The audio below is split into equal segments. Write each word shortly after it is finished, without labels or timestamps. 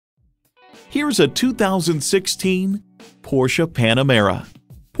Here's a 2016 Porsche Panamera.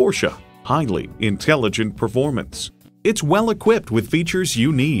 Porsche, highly intelligent performance. It's well equipped with features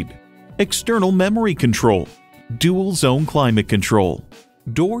you need. External memory control, dual zone climate control,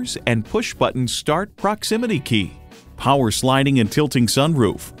 doors and push-button start proximity key, power sliding and tilting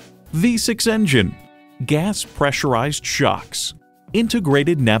sunroof, V6 engine, gas pressurized shocks,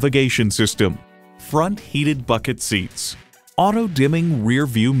 integrated navigation system, front heated bucket seats, auto-dimming rear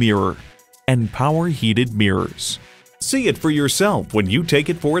view mirror, and power heated mirrors. See it for yourself when you take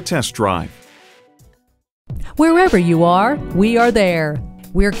it for a test drive. Wherever you are, we are there.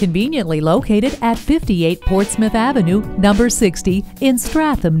 We're conveniently located at 58 Portsmouth Avenue, number 60 in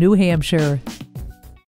Stratham, New Hampshire.